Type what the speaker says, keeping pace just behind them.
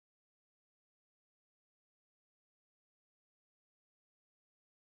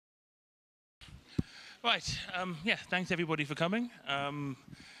Right, yeah, thanks everybody for coming.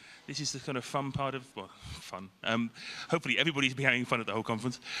 This is the kind of fun part of, well, fun. Hopefully everybody's been having fun at the whole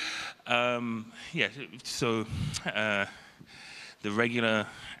conference. Yeah, so the regular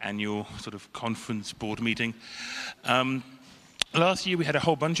annual sort of conference board meeting. Last year we had a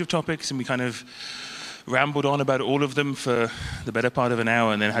whole bunch of topics and we kind of rambled on about all of them for the better part of an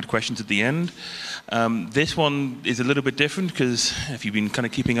hour and then had questions at the end. This one is a little bit different because if you've been kind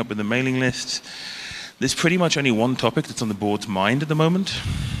of keeping up with the mailing lists, there's pretty much only one topic that's on the board's mind at the moment.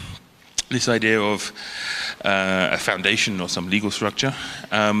 This idea of a foundation or some legal structure.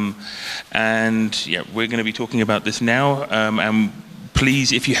 And yeah, we're going to be talking about this now. And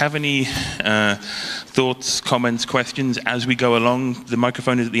please, if you have any thoughts, comments, questions as we go along, the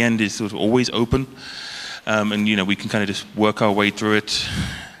microphone at the end is sort of always open. And you know, we can kind of just work our way through it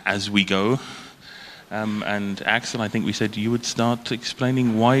as we go. And Axel, I think we said you would start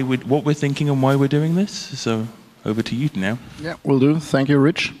explaining what we're thinking and why we're doing this. So over to you now. Yeah, will do. Thank you,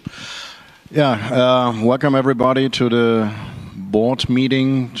 Rich. Yeah, welcome everybody to the board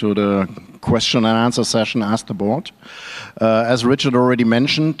meeting, to the question and answer session, Ask the Board. As Richard already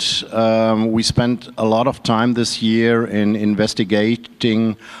mentioned, we spent a lot of time this year in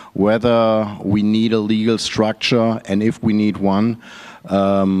investigating whether we need a legal structure, and if we need one,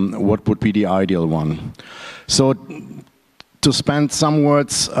 what would be the ideal one. So to spend some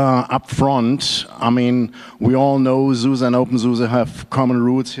words up front, I mean, we all know SUSE and openSUSE have common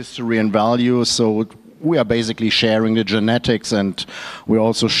roots, history and values, so we are basically sharing the genetics and we're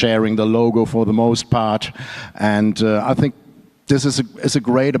also sharing the logo for the most part. And I think this is a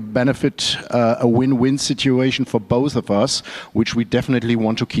great benefit, a win-win situation for both of us, which we definitely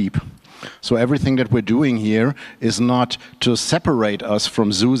want to keep. So everything that we're doing here is not to separate us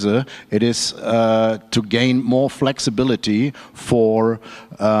from SUSE, it is to gain more flexibility for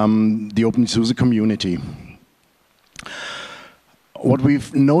the openSUSE community. What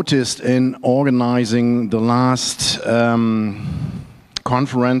we've noticed in organizing the last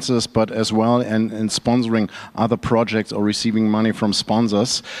conferences, but as well in sponsoring other projects or receiving money from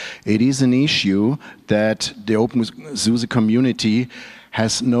sponsors, it is an issue that the openSUSE community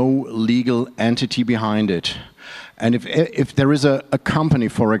has no legal entity behind it. And if there is a company,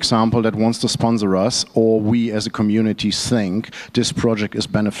 for example, that wants to sponsor us, or we as a community think this project is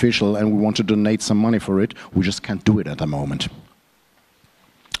beneficial and we want to donate some money for it, we just can't do it at the moment.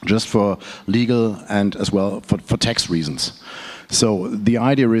 Just for legal and as well for tax reasons. So the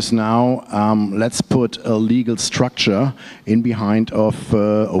idea is now, let's put a legal structure in behind of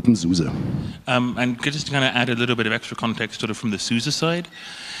openSUSE. And just to kind of add a little bit of extra context sort of from the SUSE side,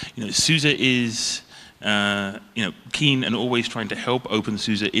 you know, SUSE is you know, keen and always trying to help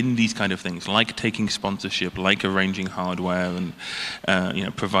openSUSE in these kind of things, like taking sponsorship, like arranging hardware and you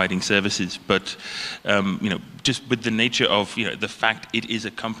know, providing services. But you know, just with the nature of, you know, the fact it is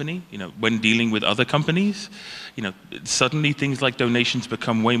a company, you know, when dealing with other companies, you know, suddenly things like donations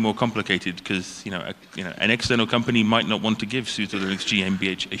become way more complicated because, you know, an external company might not want to give SUSE Linux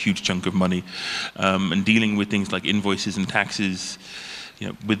GmbH a huge chunk of money, and dealing with things like invoices and taxes, you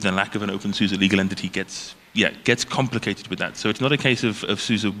know, with the lack of an openSUSE legal entity gets complicated with that. So it's not a case of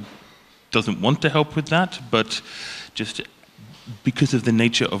SUSE doesn't want to help with that, but just because of the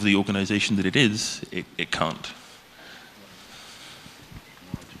nature of the organization that it is, it can't.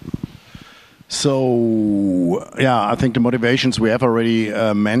 So, yeah, I think the motivations we have already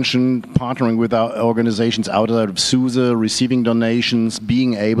mentioned, partnering with our organizations outside of SUSE, receiving donations,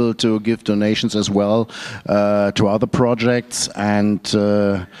 being able to give donations as well to other projects, and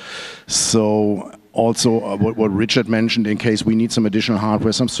so also what Richard mentioned, in case we need some additional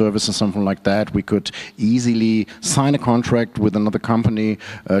hardware, some services, something like that, we could easily sign a contract with another company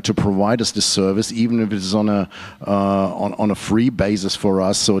to provide us this service, even if it is on a free basis for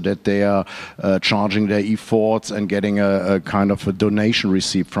us, so that they are charging their efforts and getting a kind of a donation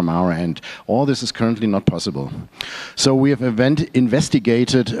receipt from our end. All this is currently not possible. So we have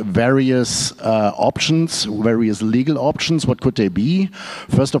investigated various options, various legal options. What could they be?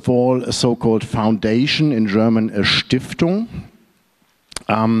 First of all, a so-called foundation, in German a Stiftung.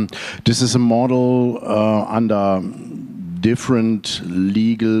 This is a model under different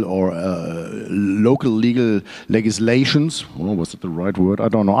legal or local legal legislations. Oh, was that the right word? I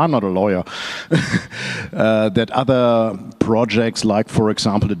don't know. I'm not a lawyer. That other projects, like for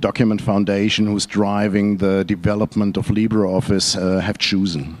example the Document Foundation, who's driving the development of LibreOffice, have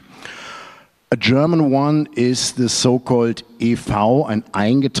chosen. A German one is the so-called e.V., an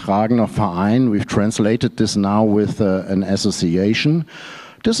eingetragener Verein. We've translated this now with an association.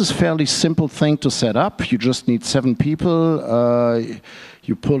 This is a fairly simple thing to set up. You just need 7 people.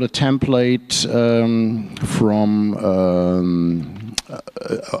 You pull a template from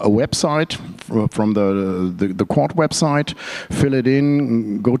a website, from the court website, fill it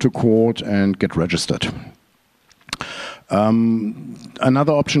in, go to court, and get registered.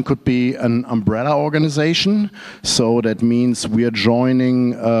 Another option could be an umbrella organization. So that means we are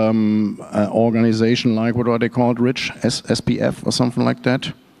joining an organization like, what are they called, Rich? SPF or something like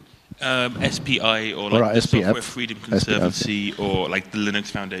that? SPI or like the SPF. Software Freedom Conservancy, SPF. Or like the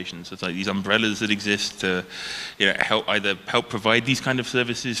Linux Foundation. So it's like these umbrellas that exist to help provide these kind of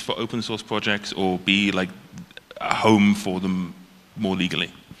services for open source projects, or be like a home for them more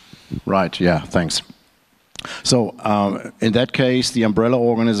legally. Right, yeah, thanks. So in that case, the umbrella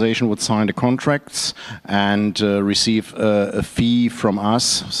organization would sign the contracts and receive a fee from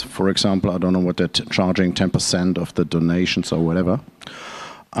us. For example, I don't know what they're charging, 10% of the donations or whatever.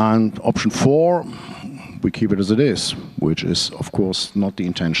 And option 4, we keep it as it is, which is, of course, not the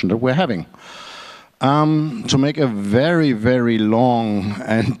intention that we're having. To make a very, very long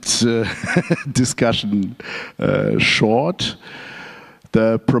and discussion short,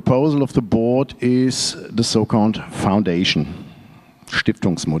 the proposal of the board is the so-called foundation,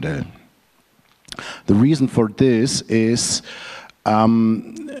 Stiftungsmodell. The reason for this is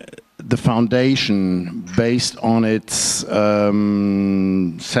the foundation, based on its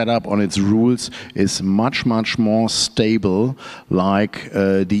setup, on its rules, is much, much more stable, like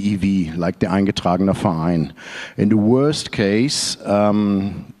the EV, like the eingetragener Verein. In the worst case,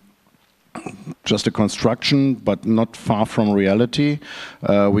 just a construction, but not far from reality.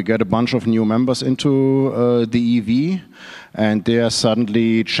 We get a bunch of new members into the EV, and they are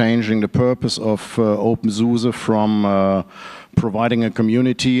suddenly changing the purpose of openSUSE from providing a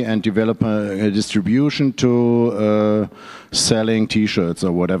community and develop a distribution to selling T-shirts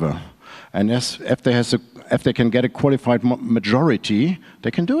or whatever. And if they can get a qualified majority,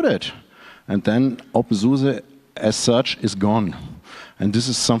 they can do that. And then openSUSE as such is gone. And this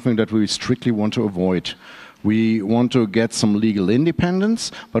is something that we strictly want to avoid. We want to get some legal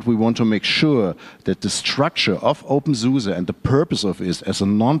independence, but we want to make sure that the structure of openSUSE and the purpose of it as a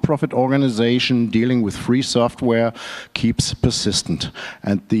non-profit organization dealing with free software keeps persistent.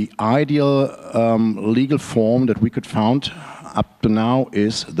 And the ideal legal form that we could found up to now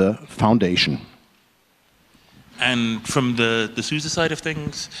is the foundation. And from the SUSE side of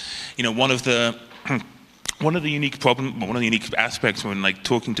things, one of the unique aspects when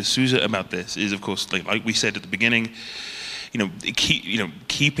talking to SUSE about this is, of course, like we said at the beginning,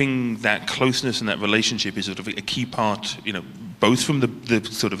 keeping that closeness and that relationship is sort of a key part, both from the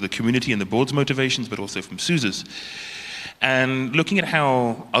sort of the community and the board's motivations, but also from SUSE's. And looking at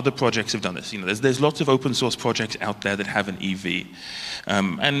how other projects have done this, there's lots of open source projects out there that have an EV,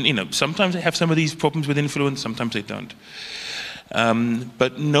 and sometimes they have some of these problems with influence, sometimes they don't.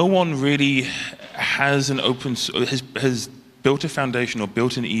 But no one really has has built a foundation or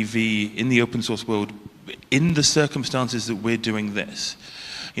built an EV in the open source world in the circumstances that we're doing this.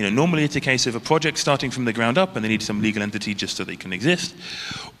 Normally it's a case of a project starting from the ground up and they need some legal entity just so they can exist,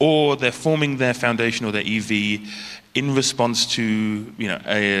 or they're forming their foundation or their EV in response to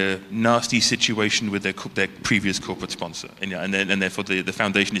a nasty situation with their previous corporate sponsor, and therefore the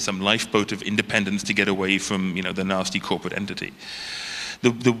foundation is some lifeboat of independence to get away from the nasty corporate entity.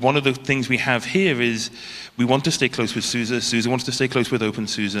 One of the things we have here is we want to stay close with SUSE. SUSE wants to stay close with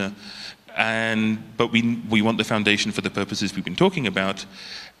openSUSE, but we want the foundation for the purposes we've been talking about.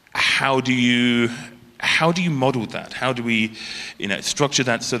 How do you model that? How do we structure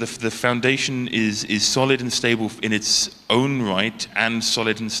that so the foundation is solid and stable in its own right, and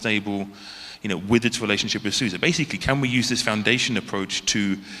solid and stable with its relationship with SUSE? Basically, can we use this foundation approach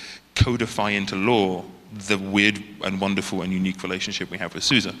to codify into law the weird and wonderful and unique relationship we have with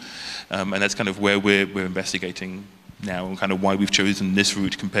SUSE? And that's kind of where we're investigating now, and kind of why we've chosen this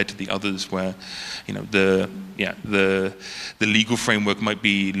route compared to the others, where the legal framework might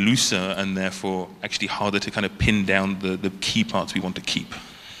be looser and therefore actually harder to kind of pin down the key parts we want to keep.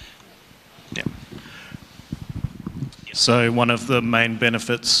 Yeah. So one of the main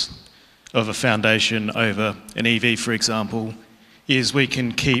benefits of a foundation over an EV, for example, is we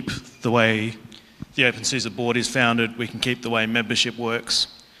can keep the way the openSUSE board is founded, we can keep the way membership works.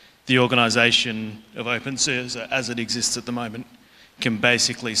 The organisation of openSUSE, as it exists at the moment, can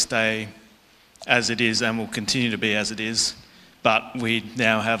basically stay as it is and will continue to be as it is, but we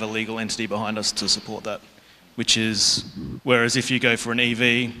now have a legal entity behind us to support that, whereas if you go for an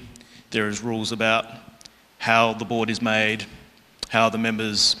EV, there is rules about how the board is made, how the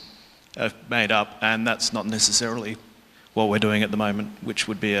members are made up, and that's not necessarily what we're doing at the moment, which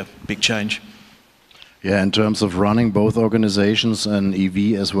would be a big change. Yeah, in terms of running both organizations, an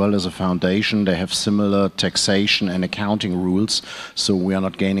EV as well as a foundation, they have similar taxation and accounting rules, so we are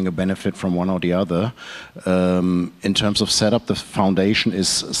not gaining a benefit from one or the other. In terms of setup, the foundation is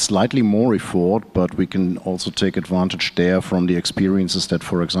slightly more effort, but we can also take advantage there from the experiences that,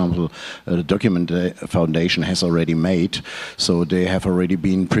 for example, the Document Foundation has already made. So they have already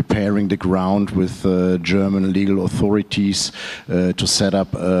been preparing the ground with German legal authorities to set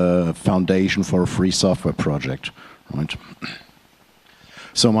up a foundation for a free software project, right?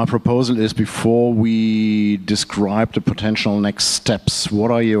 So my proposal is, before we describe the potential next steps,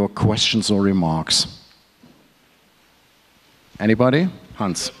 what are your questions or remarks? Anybody?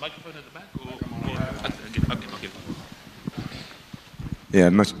 Hans. Microphone at the back, or? Okay. Yeah,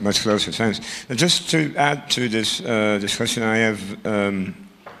 much closer, thanks. Just to add to this discussion, I have,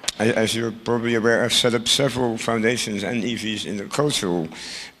 as you're probably aware, I've set up several foundations and EVs in the cultural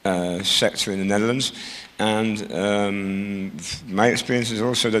sector in the Netherlands. And my experience is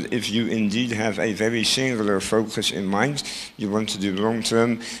also that if you indeed have a very singular focus in mind, you want to do long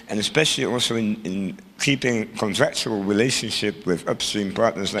term, and especially also in keeping contractual relationship with upstream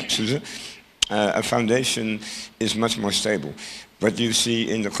partners like SUSE, a foundation is much more stable. What you see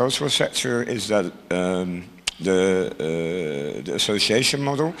in the cultural sector is that the association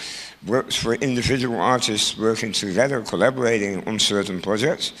model works for individual artists working together, collaborating on certain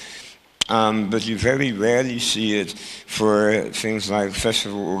projects. But you very rarely see it for things like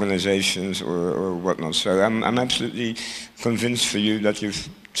festival organizations or whatnot. So I'm absolutely convinced for you that you've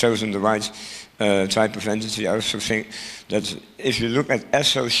chosen the right type of entity. I also think that if you look at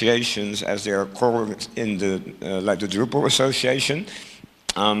associations, as they are called in the like the Drupal Association,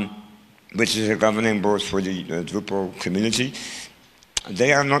 which is a governing board for the Drupal community,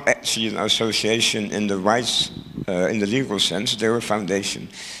 they are not actually an association in the rights, in the legal sense. They're a foundation.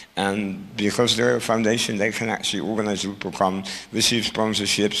 And because they're a foundation, they can actually organize DrupalCon, receive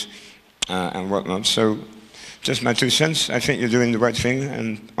sponsorships, and whatnot. So, just my 2 cents. I think you're doing the right thing.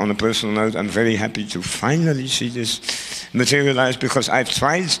 And on a personal note, I'm very happy to finally see this materialize, because I've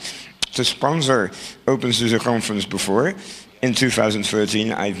tried to sponsor openSUSE conference before. In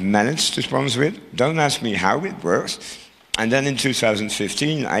 2013, I've managed to sponsor it. Don't ask me how it works. And then in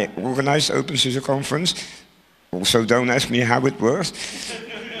 2015, I organized openSUSE conference. Also, don't ask me how it works.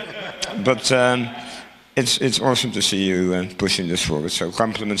 But it's awesome to see you pushing this forward. So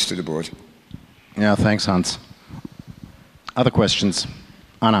compliments to the board. Yeah, thanks, Hans. Other questions?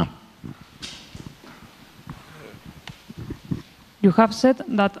 Anna. You have said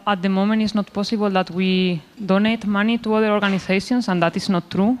that at the moment it's not possible that we donate money to other organizations, and that is not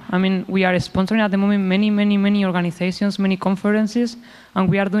true. I mean, we are sponsoring at the moment many organizations, many conferences, and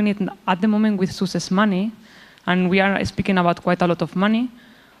we are doing it at the moment with SUSE's money, and we are speaking about quite a lot of money.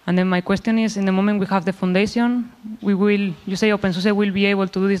 And then my question is, in the moment we have the foundation, you say openSUSE will be able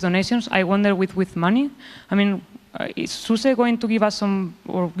to do these donations. I wonder with money. I mean, is SUSE going to give us some,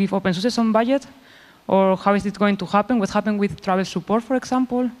 or give openSUSE some budget? Or how is it going to happen? What happened with travel support, for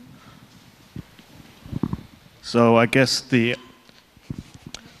example? So I guess the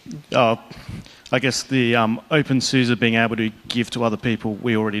openSUSE being able to give to other people,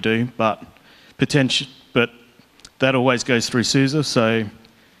 we already do, but that always goes through SUSE. So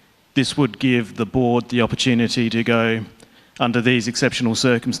this would give the board the opportunity to go, under these exceptional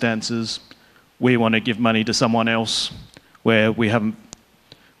circumstances, we want to give money to someone else where we haven't,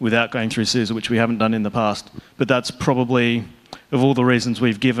 without going through SUSE, which we haven't done in the past. But that's probably, of all the reasons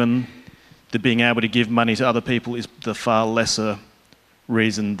we've given, the being able to give money to other people is the far lesser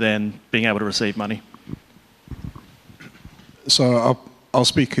reason than being able to receive money. So I'll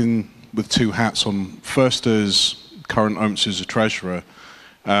speak in with 2 hats on. First, as current openSUSE treasurer,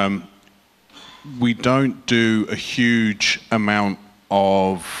 we don't do a huge amount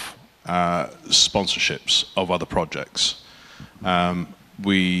of sponsorships of other projects.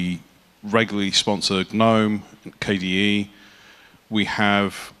 We regularly sponsor GNOME, KDE. We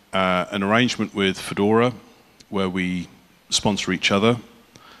have an arrangement with Fedora where we sponsor each other.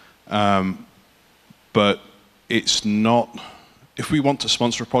 But it's not, if we want to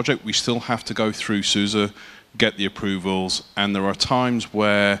sponsor a project, we still have to go through SUSE, get the approvals, and there are times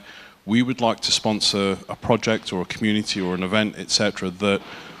where we would like to sponsor a project or a community or an event, etc., that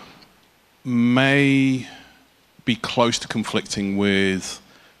may be close to conflicting with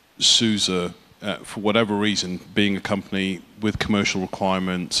SUSE for whatever reason, being a company with commercial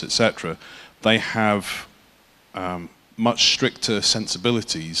requirements, etc. They have much stricter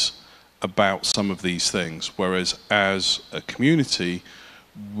sensibilities about some of these things, whereas as a community,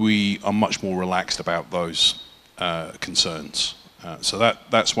 we are much more relaxed about those concerns. So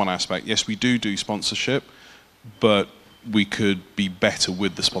that's one aspect. Yes, we do sponsorship, but we could be better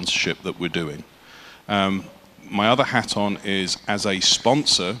with the sponsorship that we're doing. My other hat on is as a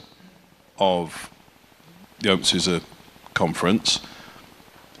sponsor of the openSUSE conference,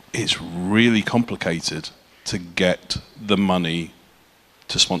 it's really complicated to get the money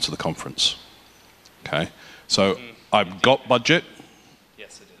to sponsor the conference. Okay, so I've got budget.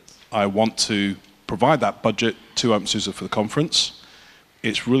 Yes, it is. I want to provide that budget to openSUSE for the conference.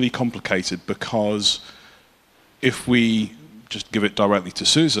 It's really complicated because if we just give it directly to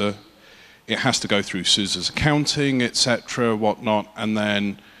SUSE, it has to go through SUSE's accounting, etc., whatnot, and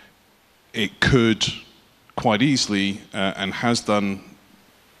then it could quite easily, and has done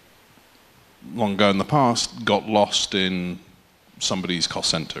long ago in the past, got lost in somebody's cost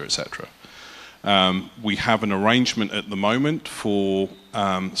center, etc. We have an arrangement at the moment for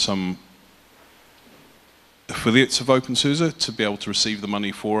some affiliates of openSUSE to be able to receive the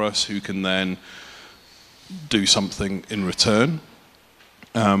money for us, who can then do something in return.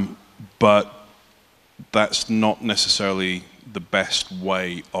 But that's not necessarily the best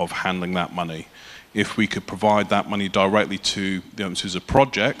way of handling that money. If we could provide that money directly to the openSUSE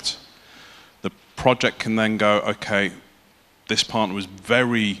project, the project can then go, okay, this partner was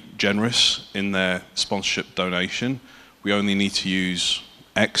very generous in their sponsorship donation. We only need to use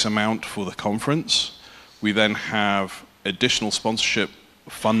X amount for the conference. We then have additional sponsorship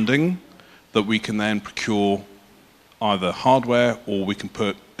funding that we can then procure either hardware, or we can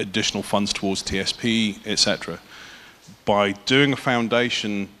put additional funds towards TSP, etc. By doing a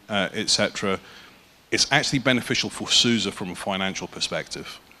foundation, etc., it's actually beneficial for SUSE from a financial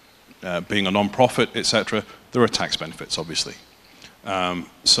perspective. Being a non-profit, etc., there are tax benefits, obviously.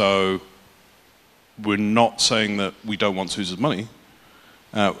 So we're not saying that we don't want SUSE's money,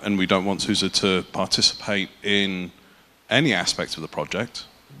 and we don't want SUSE to participate in any aspect of the project.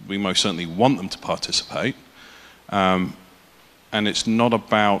 We most certainly want them to participate. And it's not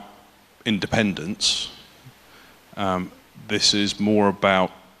about independence. This is more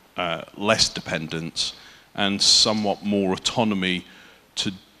about less dependence and somewhat more autonomy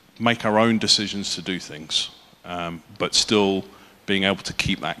to make our own decisions to do things, but still being able to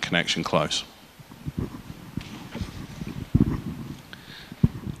keep that connection close.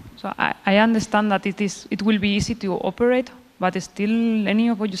 So I understand that it will be easy to operate, but still, any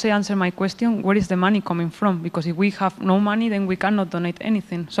of what you say answer my question, where is the money coming from? Because if we have no money, then we cannot donate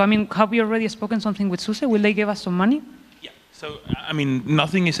anything. So, I mean, have we already spoken something with SUSE? Will they give us some money? Yeah. So, I mean,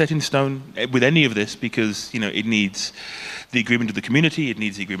 nothing is set in stone with any of this, because, it needs the agreement of the community, it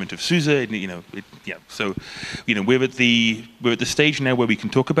needs the agreement of SUSE, yeah. So, we're at the stage now where we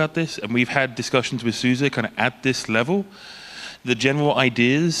can talk about this, and we've had discussions with SUSE kind of at this level. The general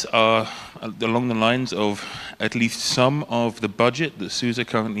ideas are along the lines of at least some of the budget that SUSE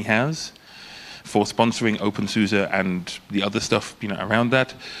currently has for sponsoring openSUSE and the other stuff around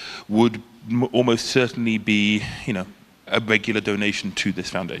that would almost certainly be a regular donation to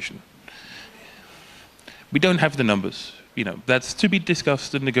this foundation. We don't have the numbers. That's to be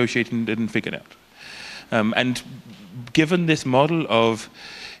discussed and negotiated and figured out. And given this model of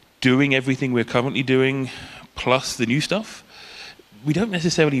doing everything we're currently doing plus the new stuff, we don't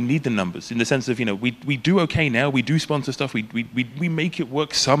necessarily need the numbers in the sense of, we do okay now, we do sponsor stuff, we make it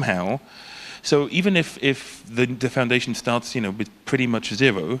work somehow. So even if the foundation starts, with pretty much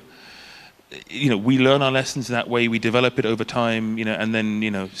zero, we learn our lessons that way, we develop it over time, and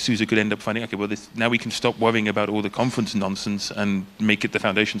then, SUSE could end up finding, okay, well, now we can stop worrying about all the conference nonsense and make it the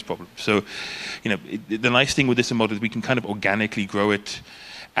foundation's problem. So, the nice thing with this model is we can kind of organically grow it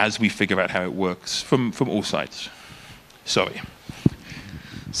as we figure out how it works from all sides. Sorry.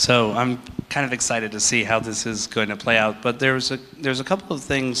 So I'm kind of excited to see how this is going to play out, but there's a couple of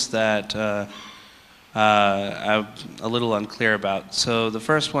things that I'm a little unclear about. So the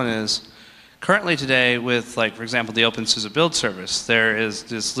first one is, currently today with, like, for example, the openSUSE build service, there is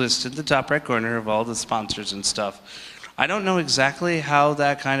this list in the top right corner of all the sponsors and stuff. I don't know exactly how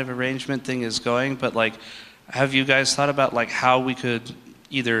that kind of arrangement thing is going, but like, have you guys thought about like how we could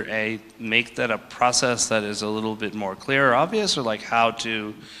either make that a process that is a little bit more clear or obvious, or like how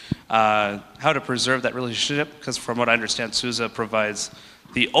to preserve that relationship? Because from what I understand, SUSE provides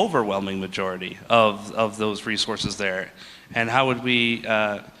the overwhelming majority of those resources there. And how would we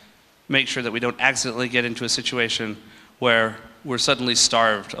make sure that we don't accidentally get into a situation where we're suddenly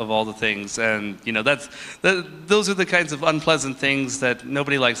starved of all the things? And those are the kinds of unpleasant things that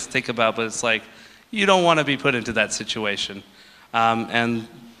nobody likes to think about, but it's like, you don't want to be put into that situation. And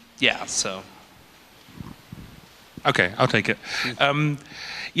yeah, so. Okay, I'll take it.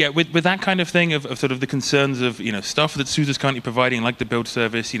 Yeah, with that kind of thing of sort of the concerns of stuff that SUSE is currently providing, like the build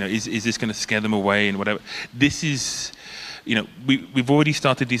service, is this going to scare them away and whatever? This is, we've already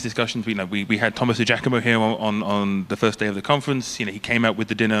started these discussions. We had Thomas Giacomo here on the first day of the conference. He came out with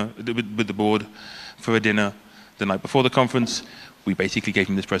the dinner with the board for a dinner the night before the conference. We basically gave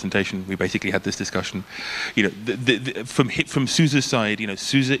him this presentation. We basically had this discussion. From SUSE's side,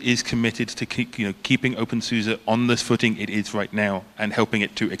 SUSE is committed to keeping openSUSE on this footing it is right now and helping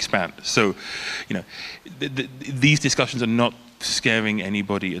it to expand. So, these discussions are not scaring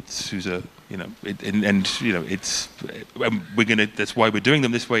anybody at SUSE. That's why we're doing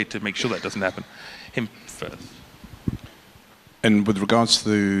them this way, to make sure that doesn't happen. Him first. And with regards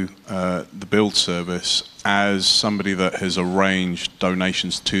to the build service, as somebody that has arranged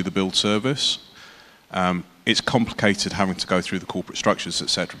donations to the build service, it's complicated having to go through the corporate structures,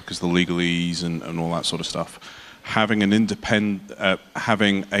 etc., because of the legalese and all that sort of stuff. Having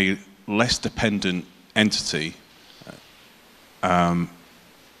having a less dependent entity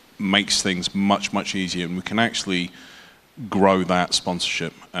makes things much, much easier, and we can actually grow that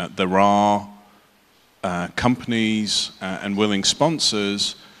sponsorship. There are companies and willing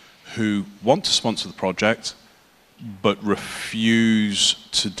sponsors who want to sponsor the project but refuse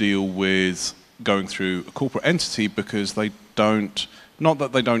to deal with going through a corporate entity because they don't, not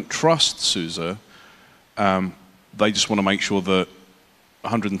that they don't trust SUSE, they just want to make sure that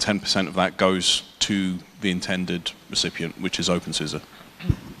 110% of that goes to the intended recipient, which is openSUSE.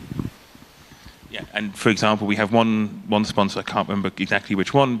 Yeah, and for example, we have one sponsor, I can't remember exactly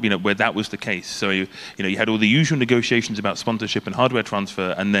which one, where that was the case. So you had all the usual negotiations about sponsorship and hardware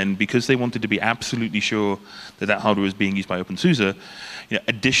transfer, and then because they wanted to be absolutely sure that that hardware was being used by openSUSE,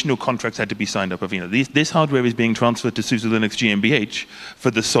 additional contracts had to be signed up of this hardware is being transferred to SUSE Linux GmbH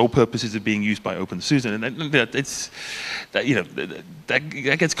for the sole purposes of being used by openSUSE, and that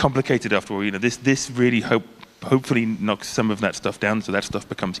gets complicated after all. This really hopefully knocks some of that stuff down, so that stuff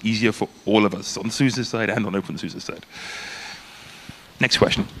becomes easier for all of us on SUSE's side and on openSUSE's side. Next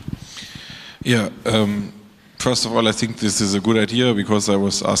question. Yeah, first of all, I think this is a good idea because I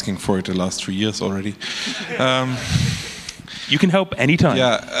was asking for it the last 3 years already. You can help anytime.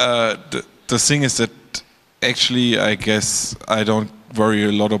 Yeah, the thing is that actually, I guess I don't worry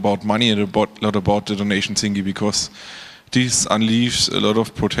a lot about money and a lot about the donation thingy because this unleashes a lot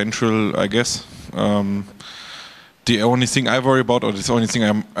of potential, I guess. The only thing I worry about, or the only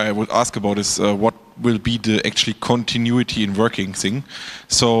thing I would ask about, is what will be the actually continuity in working thing.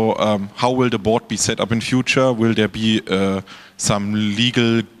 So how will the board be set up in future? Will there be some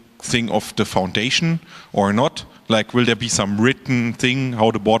legal thing of the foundation or not? Like, will there be some written thing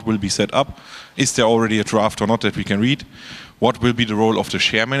how the board will be set up? Is there already a draft or not that we can read? What will be the role of the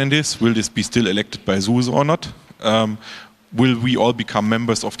chairman in this? Will this be still elected by SUSE or not? Will we all become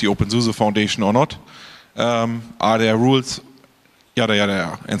members of the openSUSE Foundation or not? Are there rules? Yada, yada,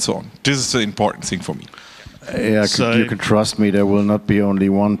 yada, and so on. This is the important thing for me. Yeah, so you can trust me, there will not be only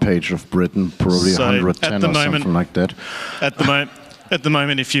one page of Britain, probably 110 or something like that. At the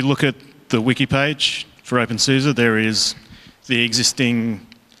moment, if you look at the wiki page for openSUSE, there is the existing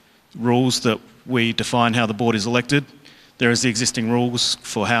rules that we define how the board is elected. There is the existing rules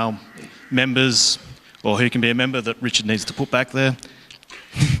for how members, or who can be a member, that Richard needs to put back there.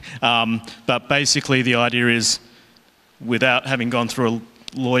 But basically the idea is, without having gone through a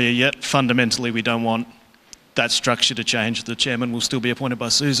lawyer yet, fundamentally we don't want that structure to change. The chairman will still be appointed by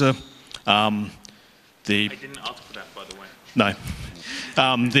SUSE. I didn't ask for that, by the way. No.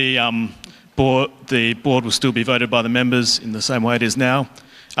 The board will still be voted by the members in the same way it is now.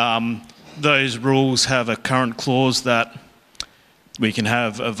 Those rules have a current clause that we can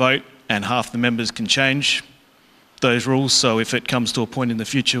have a vote and half the members can change those rules. So if it comes to a point in the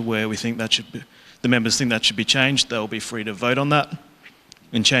future where we think that should be, the members think that should be changed, they'll be free to vote on that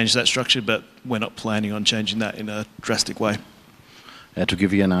and change that structure, but we're not planning on changing that in a drastic way. To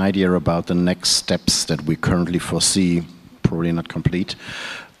give you an idea about the next steps that we currently foresee, probably not complete.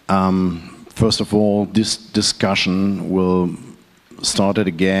 First of all, this discussion will start it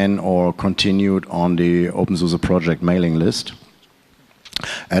again or continued on the openSUSE project mailing list.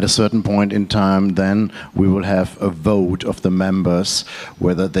 At a certain point in time, then we will have a vote of the members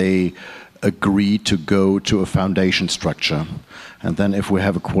whether they agree to go to a foundation structure. And then if we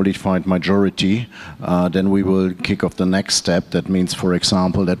have a qualified majority, then we will kick off the next step. That means, for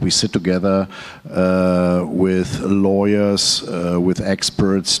example, that we sit together with lawyers, with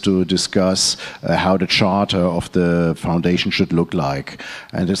experts to discuss how the charter of the foundation should look like.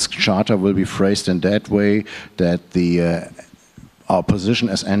 And this charter will be phrased in that way that the our position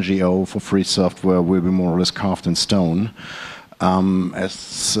as NGO for free software will be more or less carved in stone. As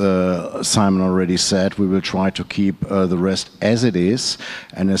Simon already said, we will try to keep the rest as it is,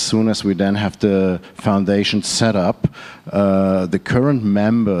 and as soon as we then have the foundation set up, the current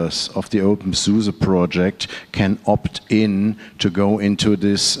members of the openSUSE project can opt in to go into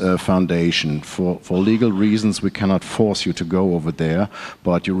this foundation. For legal reasons, we cannot force you to go over there,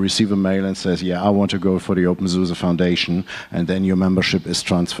 but you receive a mail and says, yeah, I want to go for the openSUSE Foundation, and then your membership is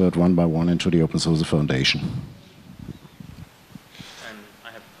transferred one by one into the openSUSE Foundation.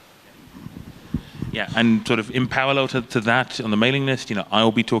 Yeah, and sort of in parallel to that, on the mailing list,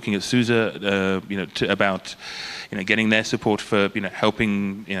 I'll be talking at SUSE, about, getting their support for,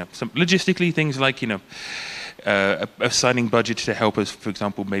 helping, some logistically things like, assigning budget to help us, for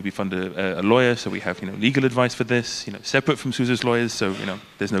example, maybe fund a lawyer, so we have, legal advice for this, separate from SUSE's lawyers, so,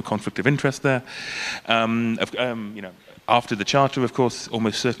 there's no conflict of interest there. After the charter, of course,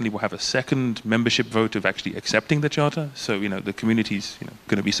 almost certainly we'll have a second membership vote of actually accepting the charter, so, the community's,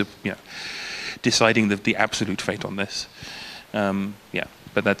 going to be, deciding the absolute fate on this. Yeah,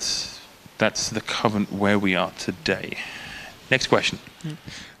 but that's the current where we are today. Next question.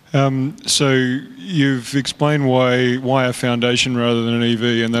 So you've explained why a foundation rather than an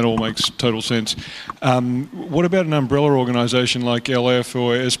EV, and that all makes total sense. What about an umbrella organisation like LF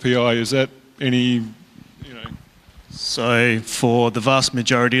or SPI? Is that any, So for the vast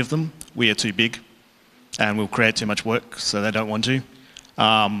majority of them, we are too big and we'll create too much work, so they don't want to.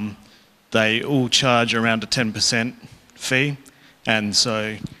 They all charge around a 10% fee, and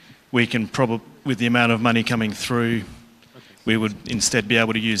so we can probably, with the amount of money coming through, we would instead be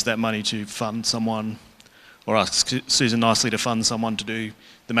able to use that money to fund someone, or ask Susan nicely to fund someone to do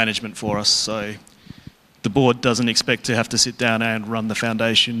the management for us. So the board doesn't expect to have to sit down and run the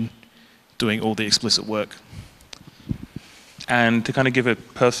foundation doing all the explicit work. And to kind of give a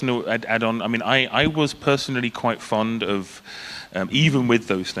personal add-on, I mean, I was personally quite fond of, even with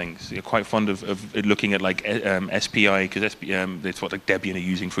those things, quite fond of looking at like SPI, because that's what like Debian are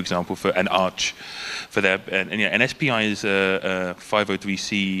using, for example, for an Arch for their, and SPI is a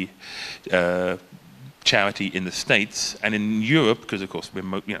 503c charity in the States, and in Europe, because of course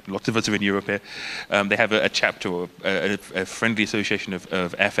lots of us are in Europe here, they have a chapter or a friendly association of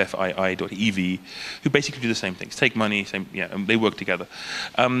FFII.ev, who basically do the same things, take money, they work together.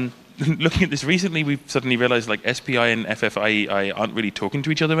 Looking at this recently, we've suddenly realized like SPI and FFII aren't really talking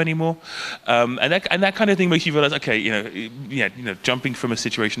to each other anymore, and that kind of thing makes you realize, okay, jumping from a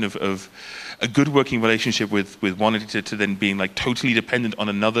situation of a good working relationship with one entity to then being like totally dependent on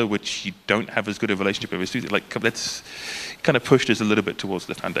another, which you don't have as good a relationship with. Like, let's kind of pushed us a little bit towards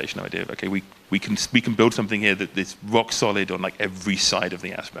the foundation idea of, okay, we can build something here that is rock solid on like every side of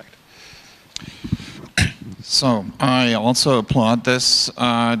the aspect. So I also applaud this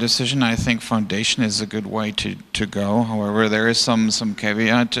decision. I think foundation is a good way to go. However, there is some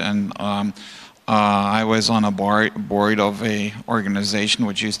caveat, and I was on a board of a organization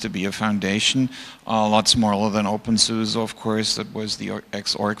which used to be a foundation, a lot smaller than openSUSE, of course. That was the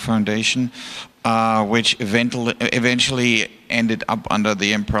X-Org Foundation, which eventually ended up under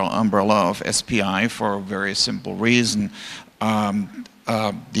the umbrella of SPI for a very simple reason.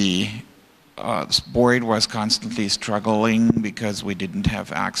 This board was constantly struggling because we didn't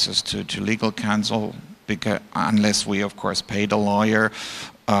have access to legal counsel, unless we, of course, paid a lawyer.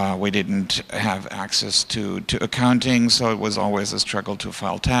 We didn't have access to accounting, so it was always a struggle to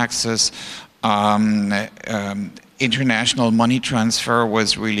file taxes. International money transfer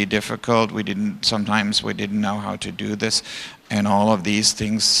was really difficult. Sometimes we didn't know how to do this, and all of these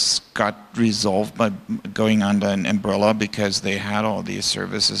things got resolved by going under an umbrella because they had all these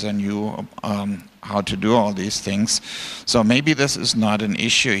services and knew how to do all these things. So maybe this is not an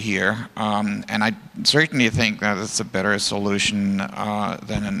issue here, and I certainly think that it's a better solution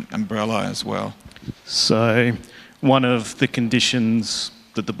than an umbrella as well. So one of the conditions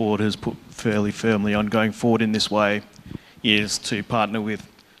that the board has put fairly firmly on going forward in this way is to partner with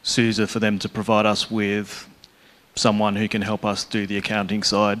SUSE for them to provide us with someone who can help us do the accounting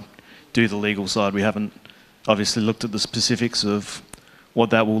side, do the legal side. We haven't obviously looked at the specifics of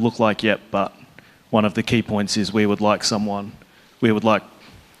what that will look like yet, but one of the key points is we would like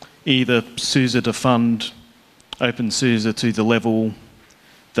either SUSE to fund openSUSE to the level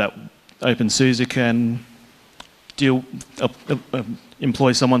that openSUSE can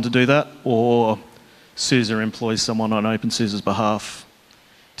employ someone to do that, or SUSE employs someone on openSUSE's behalf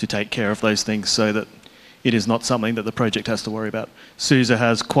to take care of those things so that it is not something that the project has to worry about. SUSE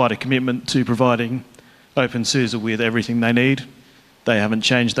has quite a commitment to providing openSUSE with everything they need. They haven't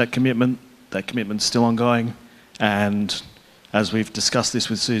changed that commitment. That commitment's still ongoing, and as we've discussed this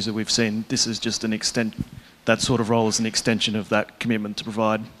with SUSE, we've seen this is just an that sort of role is an extension of that commitment to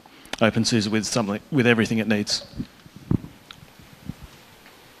provide openSUSE with everything it needs.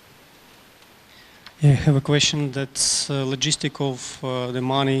 Yeah, I have a question that's logistic of the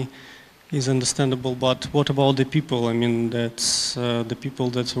money is understandable, but what about the people? I mean, that's the people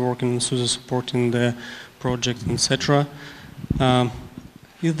that work in SUSE supporting the project, etc.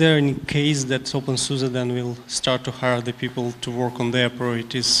 Is there any case that openSUSE then will start to hire the people to work on their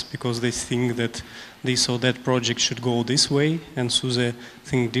priorities because they think that this or that project should go this way and SUSE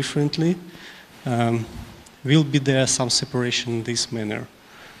think differently? Will be there some separation in this manner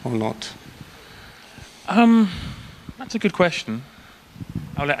or not? That's a good question.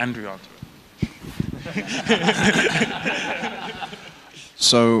 I'll let Andrew answer it.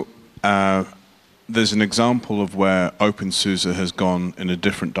 So there's an example of where openSUSE has gone in a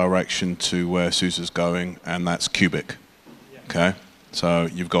different direction to where SUSE is going, and that's Cubic. Okay, so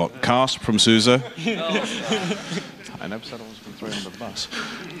you've got Cast from SUSE. I never said I was going to throw you under the bus.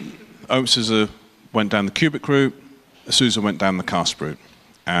 openSUSE went down the Cubic route, SUSE went down the Cast route,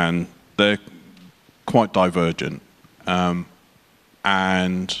 and they're quite divergent,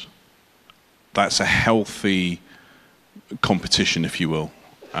 and that's a healthy competition, if you will.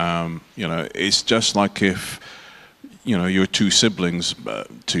 You know, it's just like if, you know, you're two siblings,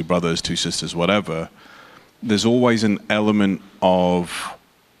 two brothers, two sisters, whatever. There's always an element of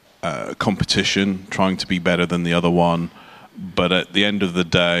competition, trying to be better than the other one, but at the end of the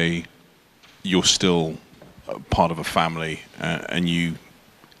day, you're still part of a family, and you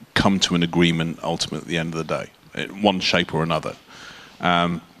come to an agreement ultimately at the end of the day, in one shape or another.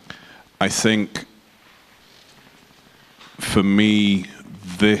 I think, for me,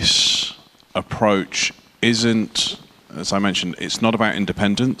 this approach isn't, as I mentioned, it's not about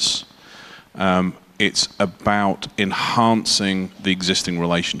independence. It's about enhancing the existing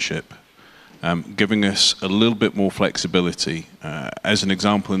relationship, giving us a little bit more flexibility. As an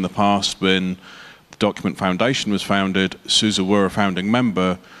example, in the past, when the Document Foundation was founded, SUSE were a founding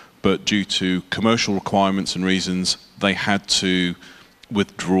member, but due to commercial requirements and reasons, they had to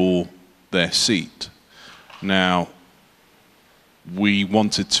withdraw their seat. Now, we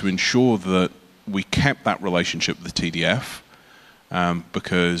wanted to ensure that we kept that relationship with the TDF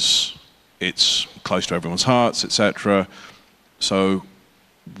because it's close to everyone's hearts, etc. So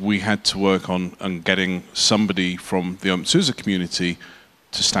we had to work on getting somebody from the openSUSE community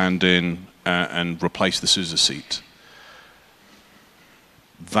to stand in and replace the SUSE seat.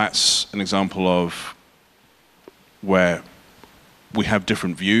 That's an example of where we have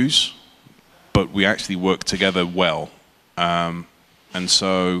different views, but we actually work together well. And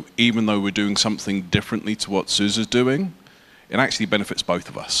so even though we're doing something differently to what SUSE is doing, it actually benefits both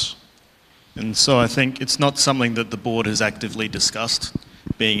of us. And so I think it's not something that the board has actively discussed,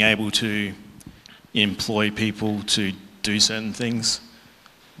 being able to employ people to do certain things.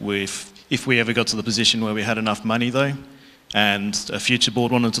 If we ever got to the position where we had enough money though, and a future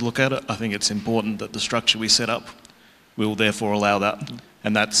board wanted to look at it, I think it's important that the structure we set up will therefore allow that.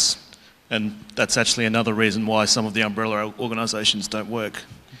 And that's actually another reason why some of the umbrella organisations don't work,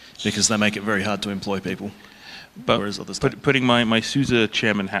 because they make it very hard to employ people. But whereas others putting my SUSE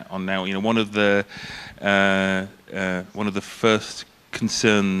chairman hat on now, you know, one of the first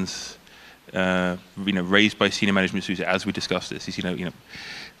concerns raised by senior management SUSE as we discussed this is,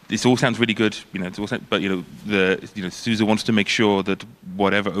 this all sounds really good, but SUSE wants to make sure that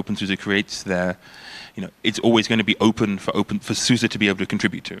whatever openSUSE creates there, it's always going to be open for SUSE to be able to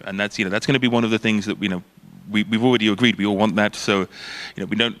contribute to, and that's going to be one of the things that we've already agreed. We all want that, so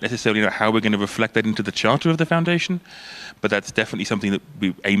we don't necessarily know how we're going to reflect that into the charter of the foundation, but that's definitely something that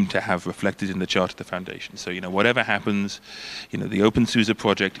we aim to have reflected in the charter of the foundation. So whatever happens, the openSUSE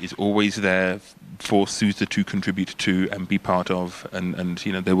project is always there for SUSE to contribute to and be part of, and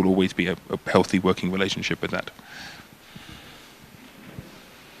there will always be a healthy working relationship with that.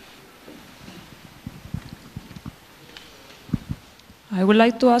 I would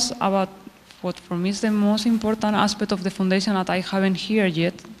like to ask about what for me is the most important aspect of the foundation that I haven't heard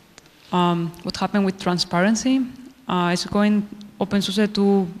yet. What happened with transparency? Is going openSUSE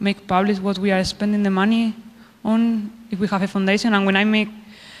to make public what we are spending the money on if we have a foundation? And when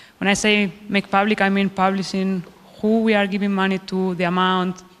I say make public, I mean publishing who we are giving money to, the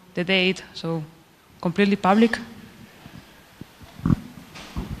amount, the date, so completely public.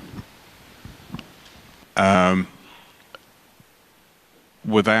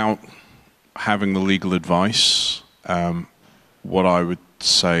 Without having the legal advice, what I would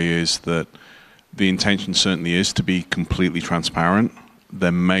say is that the intention certainly is to be completely transparent.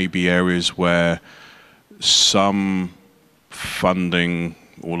 There may be areas where some funding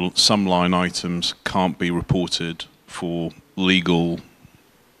or some line items can't be reported for legal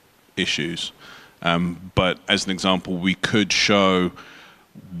issues. But as an example, we could show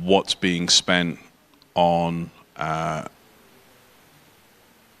what's being spent on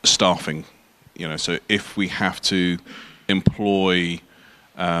staffing. So if we have to employ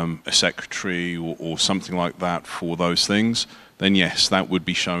a secretary or something like that for those things, then yes, that would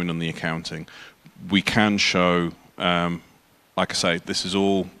be shown on the accounting. We can show, like I say, this is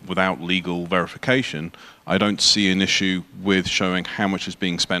all without legal verification. I don't see an issue with showing how much is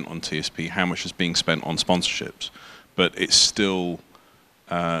being spent on TSP, how much is being spent on sponsorships, but it's still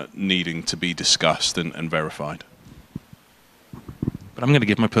needing to be discussed and verified. But I'm going to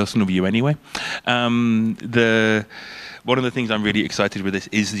give my personal view anyway. One of the things I'm really excited with this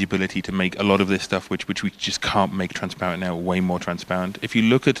is the ability to make a lot of this stuff, which we just can't make transparent now, way more transparent. If you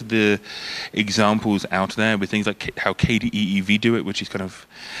look at the examples out there with things like how KDEEV do it, which is kind of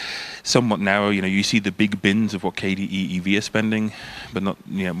somewhat narrow, you see the big bins of what KDEEV is spending, but not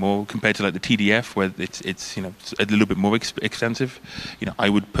more compared to like the TDF, where it's a little bit more extensive. I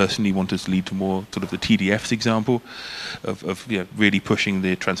would personally want us to lead to more sort of the TDF's example of really pushing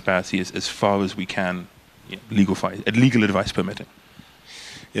the transparency as far as we can. Legal advice permitting.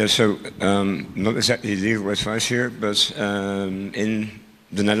 Yeah, so not exactly legal advice here, but in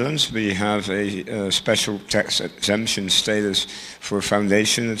the Netherlands we have a special tax exemption status for a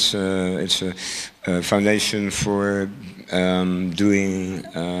foundation. It's a foundation for doing,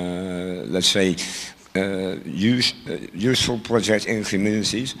 let's say, useful projects in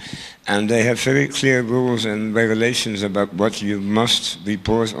communities, and they have very clear rules and regulations about what you must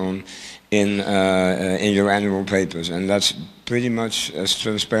report on in your annual papers, and that's pretty much as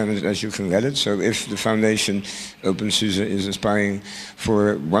transparent as you can get it. So if the foundation openSUSE is aspiring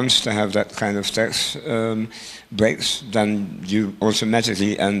for once to have that kind of tax breaks, then you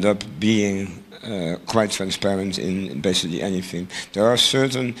automatically end up being quite transparent in basically anything. There are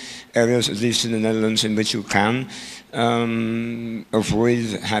certain areas, at least in the Netherlands, in which you can avoid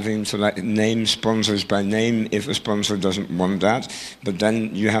having to name sponsors by name if a sponsor doesn't want that, but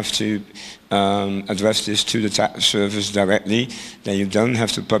then you have to address this to the tax service directly. Then you don't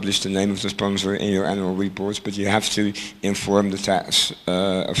have to publish the name of the sponsor in your annual reports, but you have to inform the tax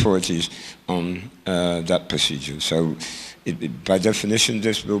authorities on that procedure. So by definition,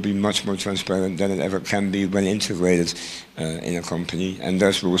 this will be much more transparent than it ever can be when integrated in a company, and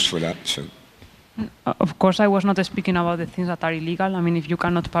there's rules for that. So. Of course, I was not speaking about the things that are illegal. I mean, if you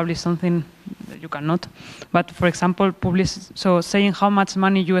cannot publish something, you cannot. But for example, saying how much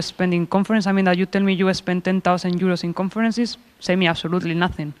money you spend in conference, I mean, that you tell me you spend 10,000 euros in conferences, say me absolutely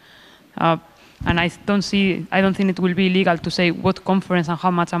nothing. And I don't think it will be illegal to say what conference and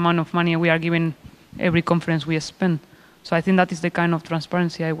how much amount of money we are giving every conference we spend. So I think that is the kind of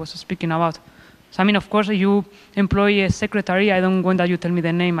transparency I was speaking about. So I mean, of course, you employ a secretary. I don't want that you tell me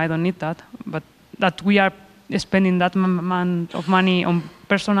the name. I don't need that. But that we are spending that amount of money on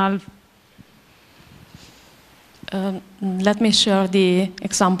personal. Let me share the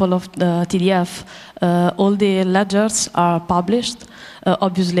example of the TDF. All the ledgers are published.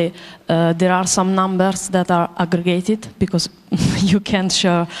 Obviously, there are some numbers that are aggregated because you can't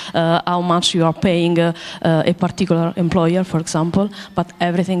share how much you are paying a particular employer, for example, but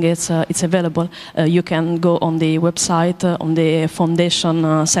everything is it's available. You can go on the website, on the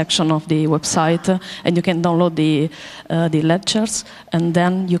foundation section of the website, and you can download the lectures, and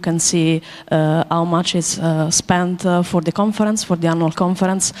then you can see how much is spent for the conference, for the annual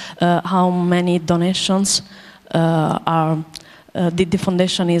conference, how many donations the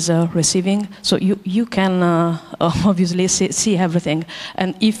foundation is receiving. So you can obviously see everything.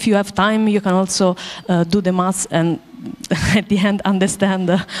 And if you have time, you can also do the math and at the end understand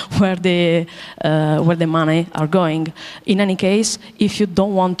where the money are going. In any case, if you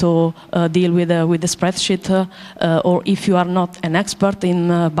don't want to deal with the spreadsheet, or if you are not an expert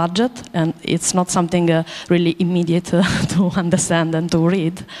in budget and it's not something really immediate to understand and to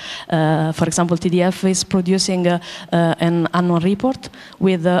read, for example, TDF is producing an annual report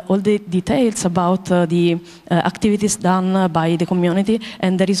with all the details about the activities done by the community,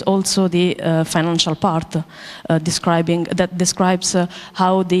 and there is also the financial part that describes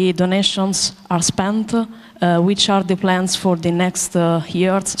how the donations are spent, which are the plans for the next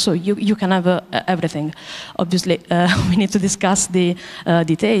years. So you can have everything. Obviously, we need to discuss the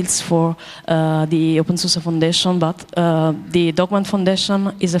details for the openSUSE Foundation, but the Document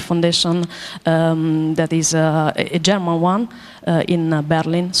Foundation is a foundation that is a German one in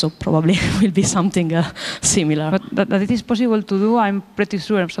Berlin, so probably will be something similar. But that it is possible to do, I'm pretty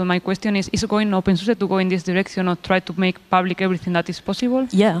sure. So my question is going openSUSE to go in this direction or try to make public everything that is possible?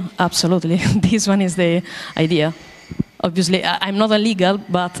 Yeah, absolutely. This one is the idea. Obviously, I'm not a legal,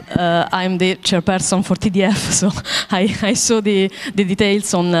 but I'm the chairperson for TDF, so I saw the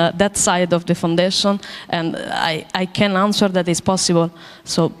details on that side of the foundation, and I can answer that it's possible.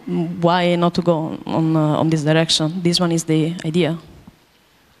 So why not to go on this direction? This one is the idea.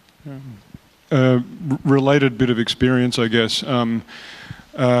 Related bit of experience, I guess.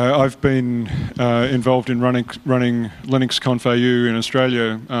 I've been involved in running Linux Conf AU in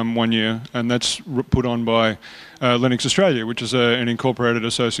Australia 1 year, and that's put on by Linux Australia, which is an incorporated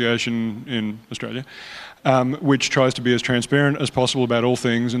association in Australia, which tries to be as transparent as possible about all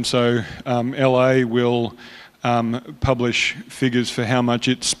things. And so LA will publish figures for how much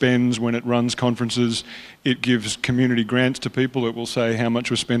it spends when it runs conferences. It gives community grants to people. It will say how much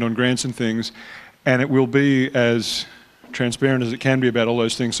was spent on grants and things, and it will be as transparent as it can be about all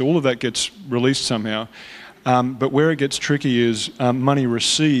those things. So all of that gets released somehow. But where it gets tricky is money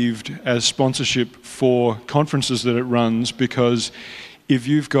received as sponsorship for conferences that it runs, because if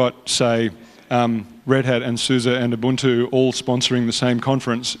you've got, say, Red Hat and SUSE and Ubuntu all sponsoring the same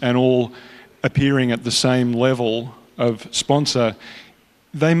conference and all appearing at the same level of sponsor,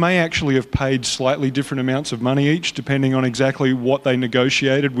 they may actually have paid slightly different amounts of money each, depending on exactly what they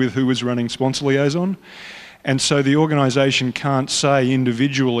negotiated with who was running sponsor liaison. And so the organisation can't say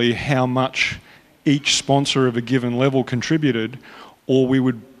individually how much each sponsor of a given level contributed, or we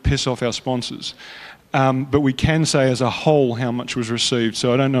would piss off our sponsors. But we can say as a whole how much was received.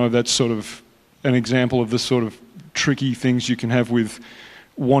 So I don't know if that's sort of an example of the sort of tricky things you can have with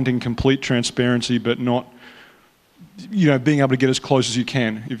wanting complete transparency, but not, being able to get as close as you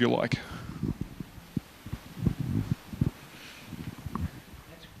can, if you like.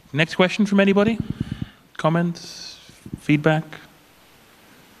 Next question from anybody? Comments? Feedback?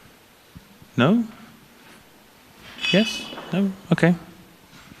 No? Yes? No? Okay.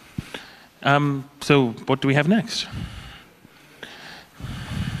 So what do we have next?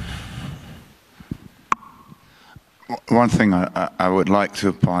 One thing I would like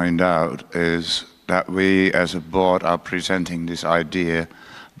to point out is that we as a board are presenting this idea,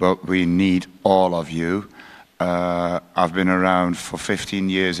 but we need all of you. I've been around for 15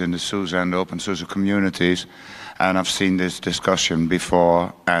 years in the SUSE and openSUSE communities, and I've seen this discussion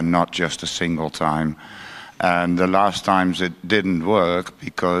before, and not just a single time. And the last times it didn't work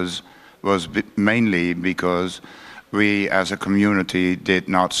was mainly because we as a community did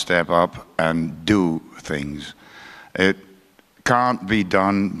not step up and do things. It can't be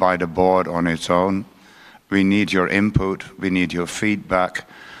done by the board on its own. We need your input, we need your feedback,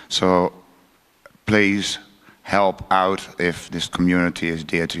 so please help out if this community is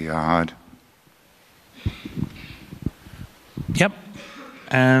dear to your heart. Yep.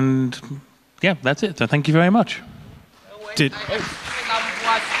 And yeah, that's it. So thank you very much.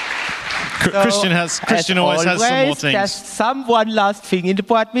 Christian always has some more things. There's one last thing in the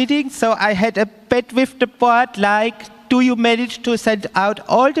board meeting. So I had a bet with the board, like, do you manage to send out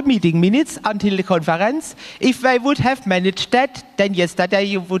all the meeting minutes until the conference? If I would have managed that, then yesterday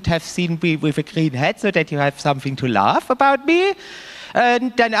you would have seen me with a green hat so that you have something to laugh about me.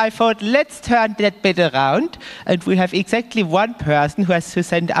 And then I thought, let's turn that bet around. And we have exactly one person who has to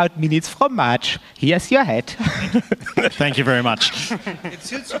send out minutes from March. Here's your hat. Thank you very much. It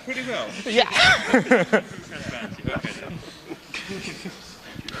suits you pretty well. Yeah.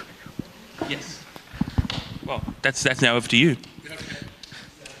 Yes. Well, that's now over to you.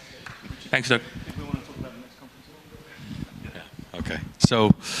 Thanks, Doug. Okay.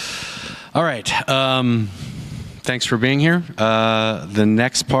 So, all right. Thanks for being here. The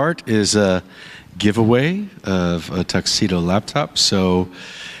next part is a giveaway of a Tuxedo laptop. So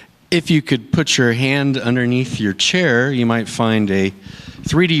if you could put your hand underneath your chair, you might find a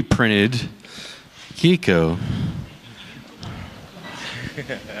 3D printed Kiko.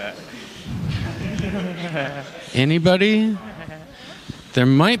 Anybody? There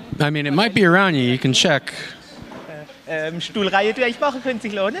might, it might be around you. You can check. Stuhlreihe durchmachen, könnte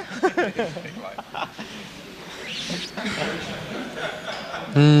sich lohnen.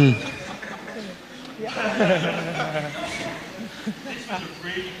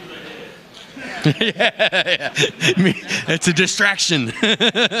 Yeah. It's a distraction.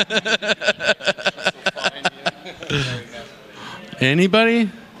 Anybody?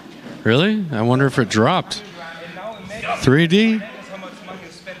 Really? I wonder if it dropped. 3D?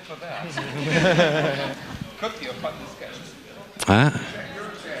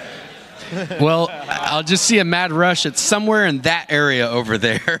 Well, I'll just see a mad rush. It's somewhere in that area over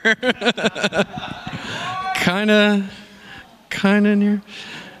there. Kinda near.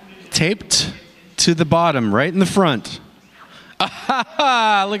 Taped to the bottom, right in the front. Look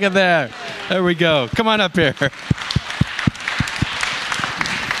at that. There we go. Come on up here.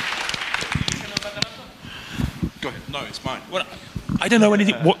 Go ahead. No, it's mine. Well, I don't know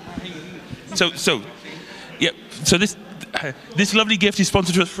anything. What? Yeah. So this lovely gift is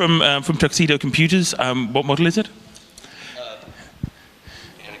sponsored to us from Tuxedo Computers. What model is it?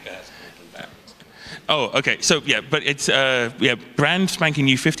 Oh, okay. So yeah, but it's brand spanking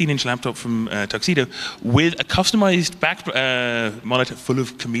new 15-inch laptop from Tuxedo with a customized back monitor full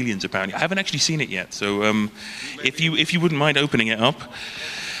of chameleons. Apparently, I haven't actually seen it yet. So if you wouldn't mind opening it up,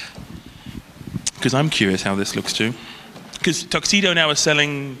 because I'm curious how this looks too. Because Tuxedo now is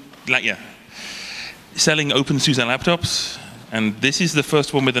selling openSUSE laptops, and this is the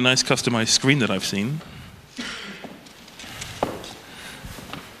first one with a nice customized screen that I've seen.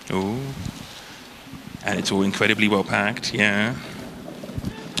 Oh. And it's all incredibly well packed, yeah.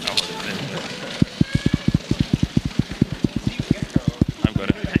 I've got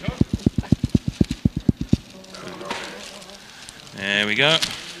it. There we go.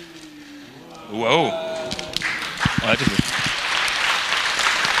 Whoa. Oh, that